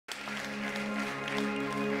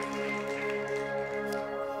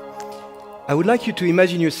I would like you to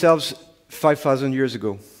imagine yourselves 5,000 years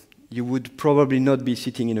ago. You would probably not be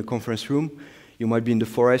sitting in a conference room. You might be in the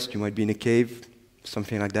forest, you might be in a cave,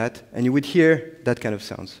 something like that, and you would hear that kind of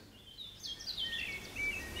sounds.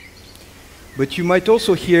 But you might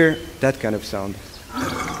also hear that kind of sound.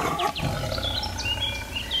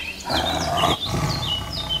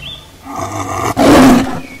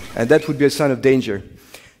 And that would be a sign of danger.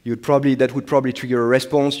 That would probably trigger a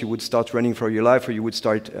response. You would start running for your life, or you would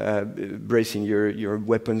start bracing your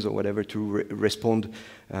weapons or whatever to respond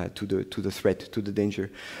to the threat, to the danger.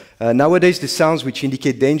 Nowadays, the sounds which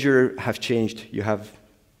indicate danger have changed. You have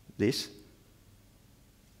this.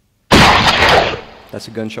 That's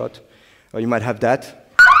a gunshot. Or you might have that.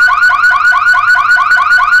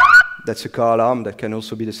 That's a car alarm. That can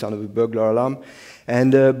also be the sound of a burglar alarm.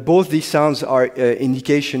 And both these sounds are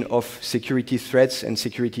indication of security threats and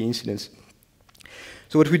security incidents.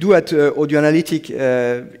 So what we do at Audio Analytic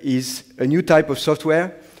is a new type of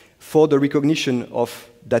software for the recognition of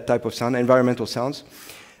that type of sound, environmental sounds.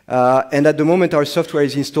 And at the moment, our software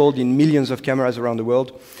is installed in millions of cameras around the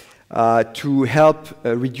world to help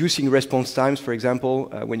reducing response times. For example,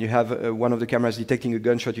 when you have one of the cameras detecting a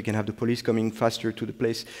gunshot, you can have the police coming faster to the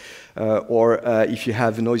place. Or if you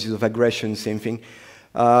have noises of aggression, same thing.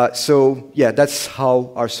 So yeah, that's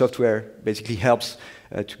how our software basically helps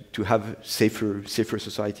to have safer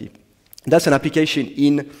society. That's an application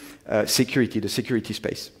in security, the security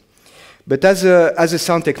space. But as a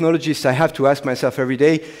sound technologist, I have to ask myself every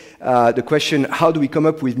day the question: how do we come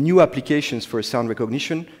up with new applications for sound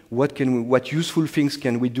recognition? What useful things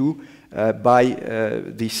can we do by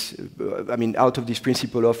out of this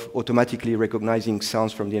principle of automatically recognizing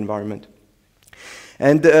sounds from the environment?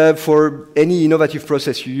 And for any innovative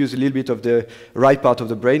process, you use a little bit of the right part of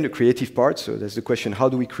the brain, the creative part. So there's the question: how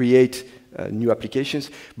do we create new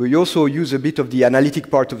applications? But you also use a bit of the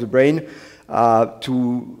analytic part of the brain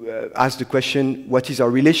to ask the question, what is our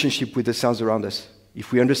relationship with the sounds around us?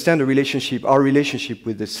 If we understand the relationship, our relationship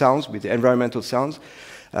with the sounds, with the environmental sounds,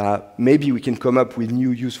 maybe we can come up with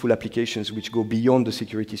new useful applications which go beyond the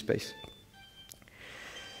security space.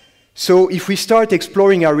 So if we start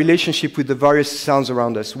exploring our relationship with the various sounds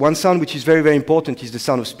around us, one sound which is very, very important is the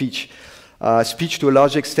sound of speech. Speech, to a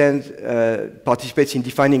large extent, participates in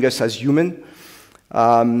defining us as human.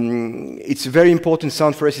 It's a very important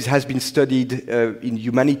sound for us. It has been studied in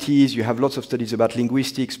humanities. You have lots of studies about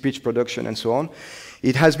linguistics, speech production, and so on.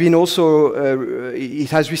 It has been also, it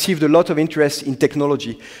has received a lot of interest in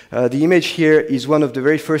technology. The image here is one of the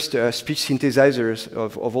very first speech synthesizers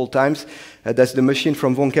of all times. That's the machine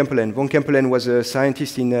from von Kempelen. Von Kempelen was a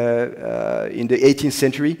scientist in the 18th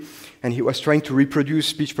century, and he was trying to reproduce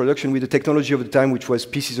speech production with the technology of the time, which was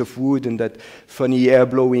pieces of wood and that funny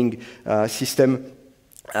air-blowing system.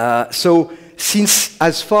 So since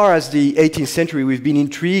as far as the 18th century, we've been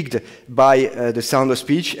intrigued by the sound of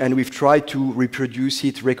speech, and we've tried to reproduce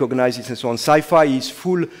it, recognize it, and so on. Sci-fi is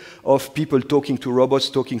full of people talking to robots,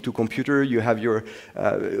 talking to computer. You have your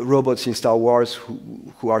robots in Star Wars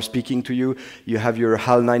who are speaking to you. You have your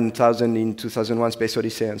HAL 9000 in 2001 Space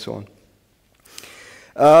Odyssey, and so on.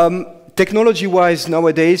 Technology-wise,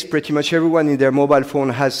 nowadays, pretty much everyone in their mobile phone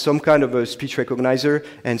has some kind of a speech recognizer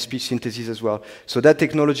and speech synthesis as well. So that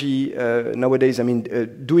technology nowadays,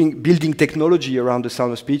 building technology around the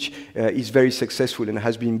sound of speech is very successful and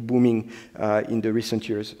has been booming in the recent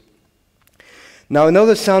years. Now,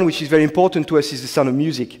 another sound which is very important to us is the sound of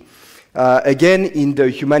music. Again, in the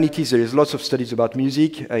humanities, there is lots of studies about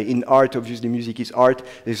music. In art, obviously, music is art.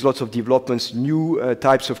 There's lots of developments, new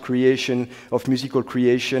types of creation, of musical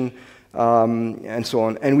creation, and so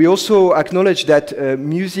on. And we also acknowledge that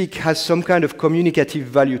music has some kind of communicative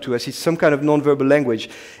value to us. It's some kind of non-verbal language.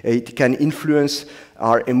 It can influence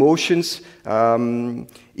our emotions.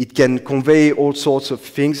 It can convey all sorts of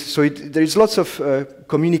things. So there is lots of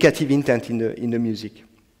communicative intent in the music.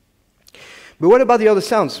 But what about the other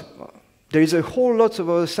sounds? There is a whole lot of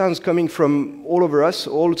other sounds coming from all over us,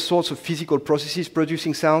 all sorts of physical processes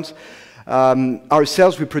producing sounds.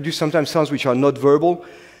 Ourselves, we produce sometimes sounds which are not verbal.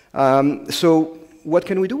 So what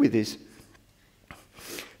can we do with this?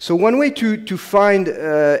 So one way to find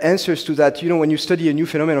answers to that, when you study a new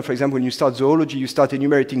phenomenon, for example, when you start zoology, you start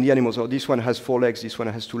enumerating the animals. Oh, this one has 4 legs, this one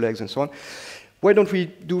has 2 legs, and so on. Why don't we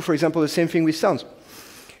do, for example, the same thing with sounds?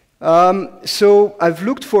 So I've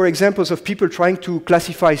looked for examples of people trying to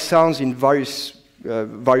classify sounds in various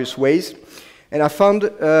ways. And I found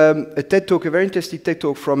a TED talk, a very interesting TED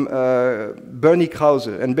talk from Bernie Krause.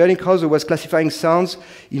 And Bernie Krause was classifying sounds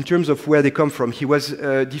in terms of where they come from. He was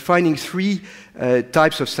defining three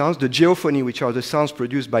types of sounds: the geophony, which are the sounds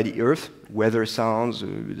produced by the earth, weather sounds,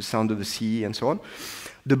 the sound of the sea, and so on;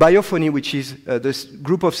 the biophony, which is this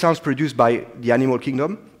group of sounds produced by the animal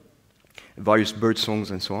kingdom, various bird songs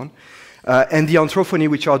and so on; and the anthrophony,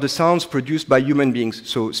 which are the sounds produced by human beings,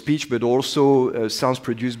 so speech, but also sounds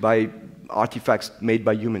produced by artifacts made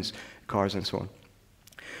by humans, cars and so on.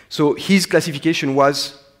 So his classification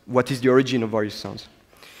was what is the origin of various sounds.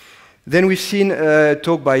 Then we've seen a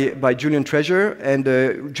talk by Julian Treasure, and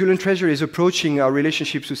Julian Treasure is approaching our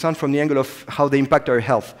relationships to sound from the angle of how they impact our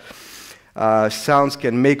health. Sounds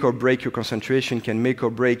can make or break your concentration, can make or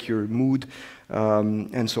break your mood,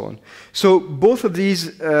 and so on. So both of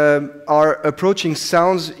these are approaching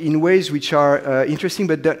sounds in ways which are interesting,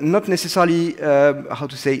 but they're not necessarily, how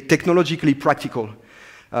to say, technologically practical.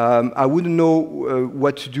 I wouldn't know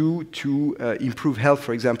what to do to improve health,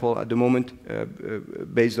 for example, at the moment,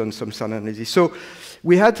 based on some sound analysis. So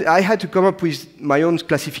I had to come up with my own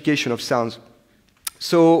classification of sounds.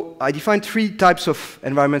 So I defined three types of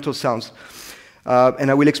environmental sounds, and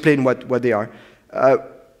I will explain what they are.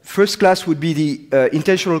 First class would be the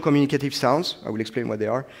intentional communicative sounds. I will explain what they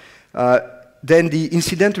are. Then the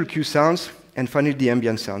incidental cue sounds, and finally the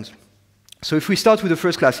ambient sounds. So if we start with the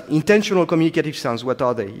first class, intentional communicative sounds, what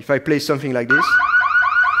are they? If I play something like this,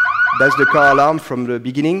 that's the car alarm from the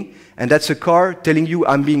beginning, and that's a car telling you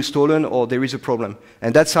I'm being stolen or there is a problem.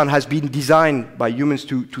 And that sound has been designed by humans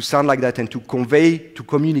to sound like that and to convey, to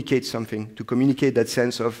communicate something, to communicate that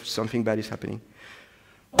sense of something bad is happening.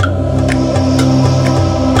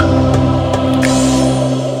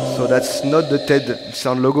 So that's not the TED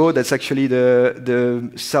sound logo, that's actually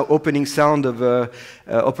the opening sound of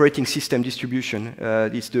operating system distribution.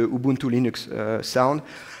 It's the Ubuntu Linux sound.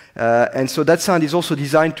 And so that sound is also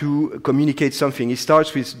designed to communicate something. It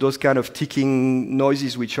starts with those kind of ticking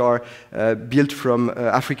noises which are built from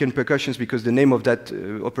African percussions, because the name of that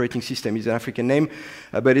operating system is an African name.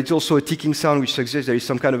 But it's also a ticking sound which suggests there is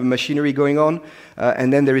some kind of machinery going on.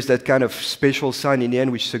 And then there is that kind of spatial sound in the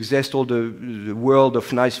end which suggests all the world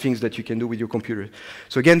of nice things that you can do with your computer.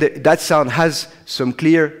 So again, that sound has some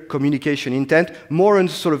clear communication intent, more on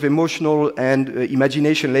sort of emotional and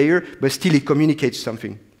imagination layer, but still it communicates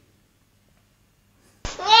something.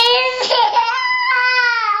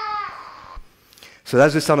 So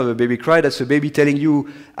that's the sound of a baby cry. That's a baby telling you,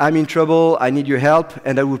 I'm in trouble, I need your help,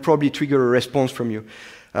 and that will probably trigger a response from you.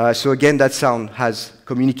 So again, that sound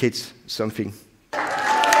communicates something.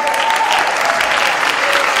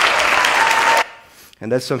 And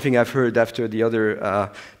that's something I've heard after the other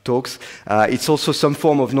talks. It's also some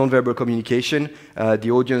form of nonverbal communication, the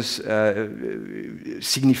audience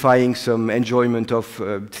signifying some enjoyment of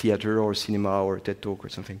theater or cinema or TED talk or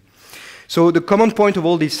something. So the common point of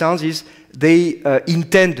all these sounds is they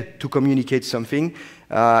intend to communicate something,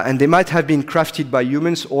 and they might have been crafted by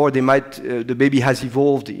humans, or they might, the baby has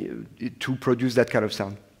evolved to produce that kind of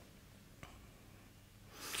sound.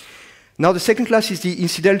 Now the second class is the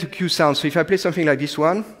incidental cue sound. So if I play something like this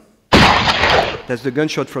one, that's the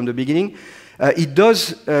gunshot from the beginning, it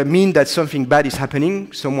does mean that something bad is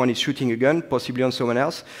happening. Someone is shooting a gun, possibly on someone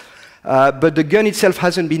else. But the gun itself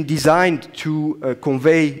hasn't been designed to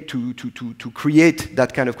convey, to create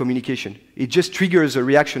that kind of communication. It just triggers a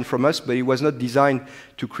reaction from us, but it was not designed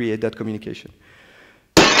to create that communication.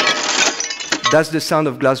 That's the sound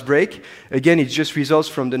of glass break. Again, it just results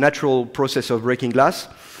from the natural process of breaking glass.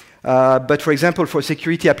 But for example, for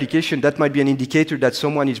security application, that might be an indicator that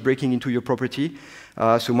someone is breaking into your property.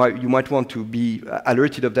 So you might want to be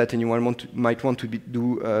alerted of that, and you might want to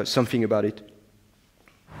do something about it.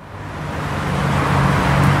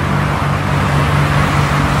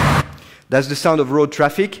 That's the sound of road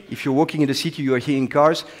traffic. If you're walking in the city, you are hearing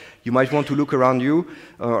cars, you might want to look around you,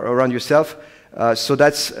 around yourself. So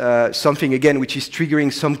that's something, again, which is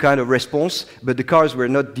triggering some kind of response, but the cars were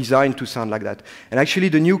not designed to sound like that. And actually,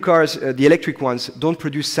 the new cars, the electric ones, don't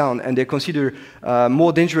produce sound, and they're considered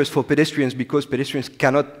more dangerous for pedestrians because pedestrians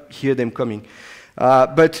cannot hear them coming.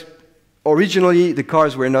 But originally, the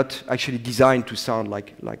cars were not actually designed to sound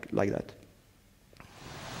like that.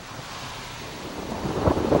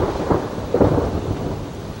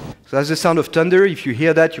 So that's the sound of thunder. If you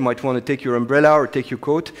hear that, you might want to take your umbrella or take your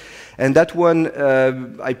coat. And that one,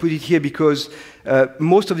 I put it here because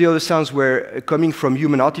most of the other sounds were coming from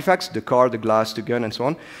human artifacts, the car, the glass, the gun, and so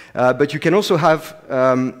on. But you can also have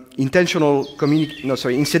incidental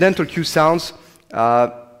cue sounds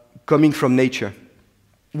coming from nature.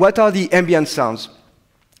 What are the ambient sounds?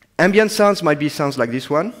 Ambient sounds might be sounds like this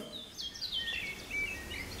one.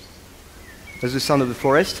 That's the sound of the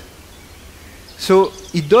forest. So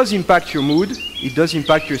it does impact your mood, it does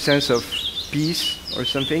impact your sense of peace or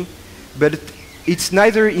something, but it's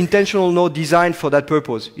neither intentional nor designed for that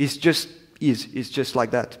purpose. It's just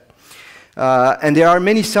like that. And there are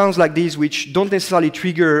many sounds like these which don't necessarily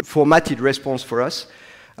trigger formatted response for us,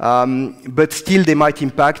 but still they might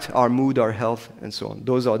impact our mood, our health, and so on.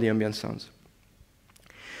 Those are the ambient sounds.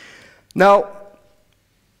 Now,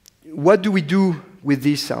 what do we do with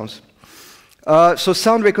these sounds? So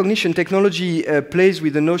sound recognition technology plays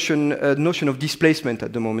with the notion of displacement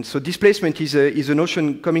at the moment. So displacement is a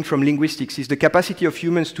notion coming from linguistics. It's the capacity of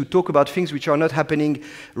humans to talk about things which are not happening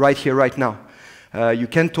right here, right now. You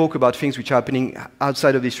can talk about things which are happening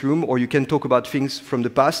outside of this room, or you can talk about things from the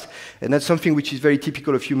past, and that's something which is very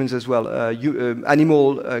typical of humans as well.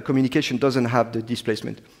 Animal communication doesn't have the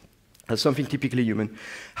displacement. That's something typically human.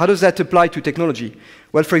 How does that apply to technology?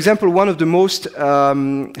 Well, for example, one of the most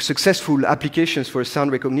successful applications for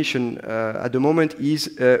sound recognition at the moment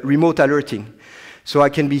is remote alerting. So I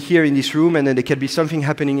can be here in this room, and then there can be something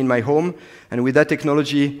happening in my home, and with that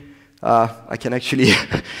technology, I can actually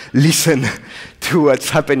listen to what's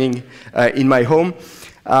happening in my home.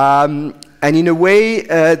 And in a way,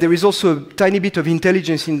 there is also a tiny bit of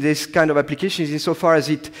intelligence in this kind of applications insofar as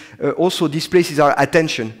it also displaces our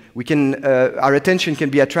attention. Our attention can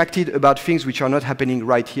be attracted about things which are not happening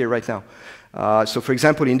right here, right now. So for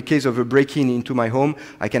example, in the case of a break-in into my home,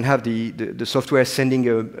 I can have the software sending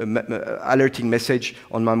an alerting message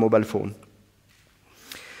on my mobile phone.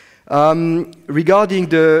 Regarding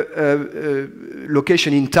the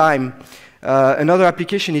location in time, another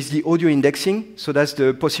application is the audio indexing. So that's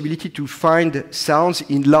the possibility to find sounds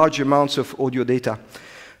in large amounts of audio data.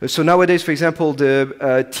 So nowadays, for example,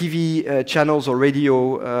 the TV channels or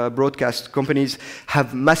radio broadcast companies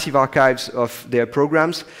have massive archives of their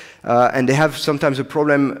programs, and they have sometimes a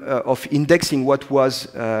problem of indexing what was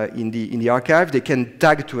in the archive. They can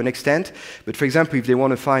tag to an extent, but for example, if they want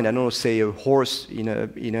to find, I don't know, say a horse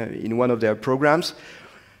in one of their programs,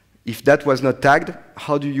 if that was not tagged,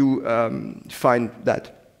 how do you find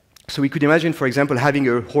that? So we could imagine, for example, having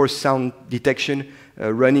a horse sound detection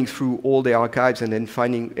running through all the archives and then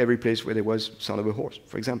finding every place where there was sound of a horse,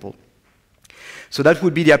 for example. So that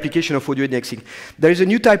would be the application of audio indexing. There is a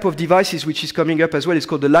new type of devices which is coming up as well. It's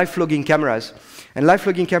called the live logging cameras. And live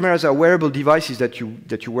logging cameras are wearable devices that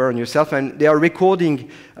you wear on yourself, and they are recording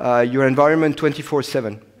your environment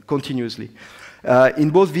 24/7, continuously. In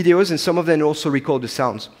both videos, and some of them also record the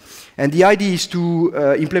sounds. And the idea is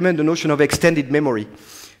to implement the notion of extended memory.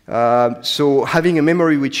 So having a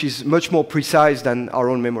memory which is much more precise than our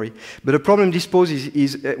own memory. But the problem this poses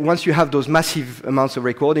is once you have those massive amounts of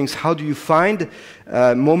recordings, how do you find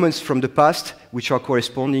moments from the past which are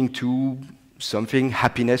corresponding to something,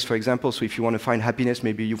 happiness, for example. So if you want to find happiness,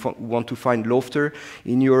 maybe you want to find laughter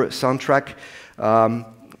in your soundtrack,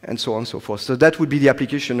 and so on and so forth. So that would be the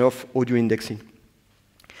application of audio indexing.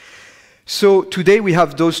 So today we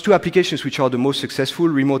have those two applications which are the most successful,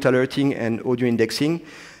 remote alerting and audio indexing.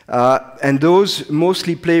 And those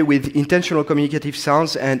mostly play with intentional communicative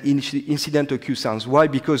sounds and incidental cue sounds. Why?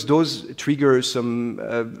 Because those trigger some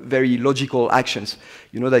very logical actions.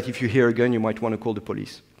 You know that if you hear a gun, you might want to call the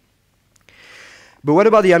police. But what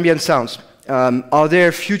about the ambient sounds? Are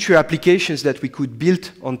there future applications that we could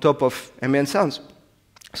build on top of ambient sounds?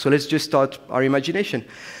 So let's just start our imagination.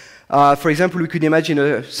 For example, we could imagine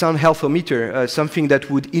a sound healthometer, something that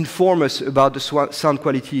would inform us about the sound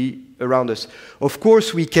quality around us. Of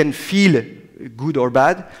course, we can feel good or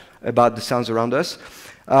bad about the sounds around us,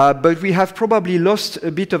 but we have probably lost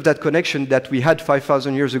a bit of that connection that we had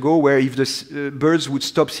 5,000 years ago, where if the birds would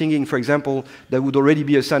stop singing, for example, that would already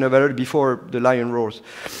be a sign of alert before the lion roars.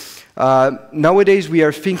 Nowadays, we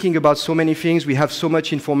are thinking about so many things, we have so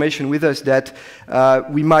much information with us that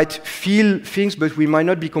we might feel things, but we might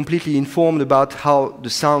not be completely informed about how the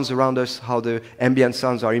sounds around us, how the ambient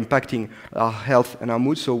sounds are impacting our health and our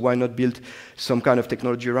mood, so why not build some kind of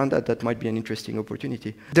technology around that? That might be an interesting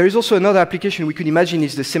opportunity. There is also another application we could imagine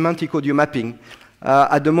is the semantic audio mapping.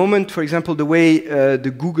 At the moment, for example, the way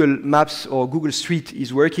the Google Maps or Google Street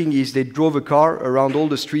is working is they drove a car around all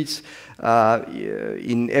the streets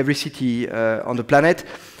in every city on the planet,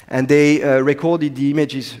 and they recorded the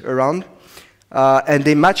images around, and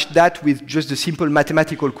they matched that with just the simple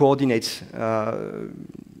mathematical coordinates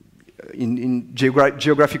in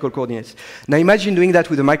geographical coordinates. Now imagine doing that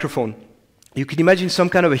with a microphone. You could imagine some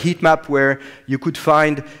kind of a heat map where you could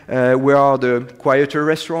find where are the quieter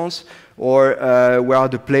restaurants, or where are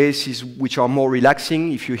the places which are more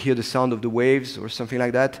relaxing if you hear the sound of the waves or something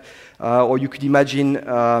like that. Or you could imagine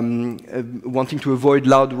wanting to avoid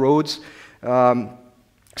loud roads.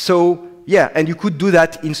 So yeah, and you could do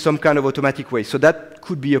that in some kind of automatic way. So that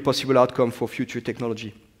could be a possible outcome for future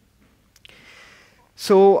technology.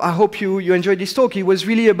 So I hope you enjoyed this talk. It was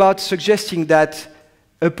really about suggesting that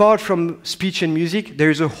apart from speech and music,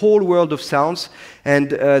 there is a whole world of sounds,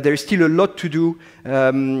 and there is still a lot to do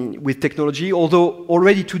with technology, although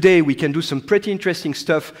already today we can do some pretty interesting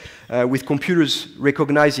stuff with computers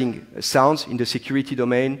recognizing sounds in the security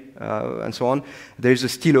domain and so on. There is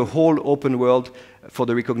still a whole open world for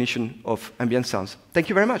the recognition of ambient sounds. Thank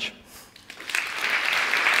you very much.